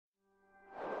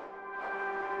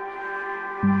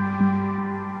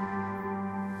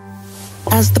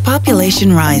As the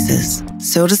population rises,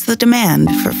 so does the demand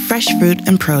for fresh fruit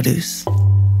and produce.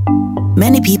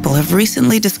 Many people have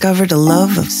recently discovered a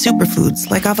love of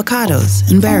superfoods like avocados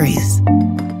and berries.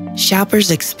 Shoppers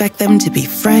expect them to be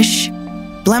fresh,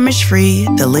 blemish-free,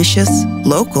 delicious,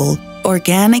 local,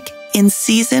 organic, in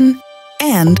season,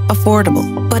 and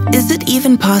affordable. But is it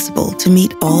even possible to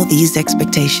meet all these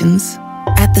expectations?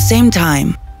 At the same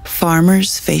time,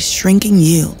 farmers face shrinking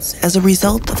yields as a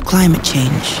result of climate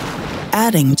change,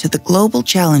 adding to the global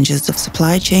challenges of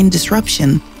supply chain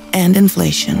disruption and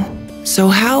inflation. So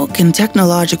how can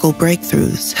technological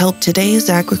breakthroughs help today's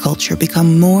agriculture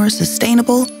become more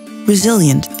sustainable,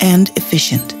 resilient, and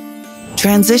efficient?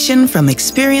 Transition from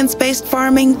experience-based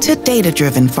farming to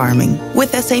data-driven farming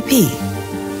with SAP.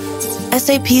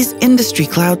 SAP's Industry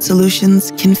Cloud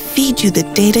solutions can feed you the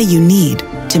data you need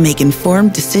to make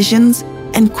informed decisions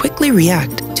and quickly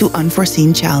react to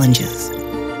unforeseen challenges.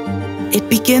 It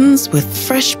begins with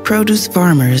fresh produce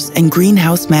farmers and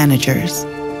greenhouse managers.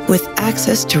 With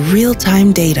access to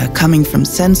real-time data coming from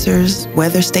sensors,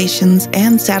 weather stations,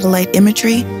 and satellite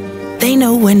imagery, they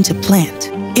know when to plant,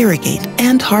 irrigate,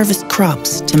 and harvest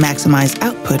crops to maximize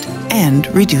output and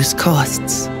reduce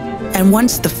costs. And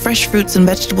once the fresh fruits and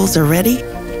vegetables are ready,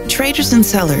 traders and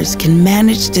sellers can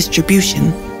manage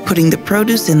distribution, putting the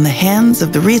produce in the hands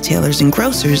of the retailers and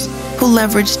grocers who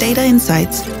leverage data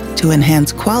insights to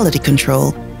enhance quality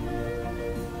control.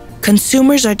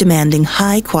 Consumers are demanding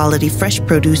high-quality fresh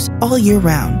produce all year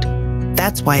round.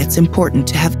 That's why it's important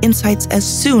to have insights as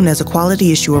soon as a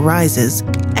quality issue arises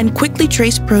and quickly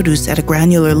trace produce at a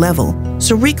granular level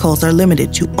so recalls are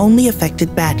limited to only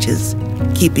affected batches,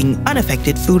 keeping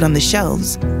unaffected food on the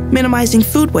shelves, minimizing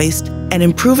food waste, and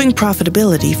improving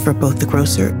profitability for both the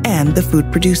grocer and the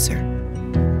food producer.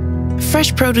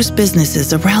 Fresh produce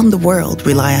businesses around the world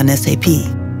rely on SAP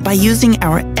by using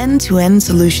our end-to-end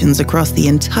solutions across the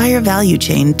entire value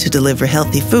chain to deliver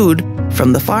healthy food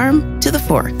from the farm to the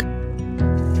fork.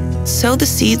 Sow the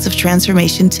seeds of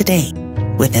transformation today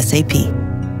with SAP.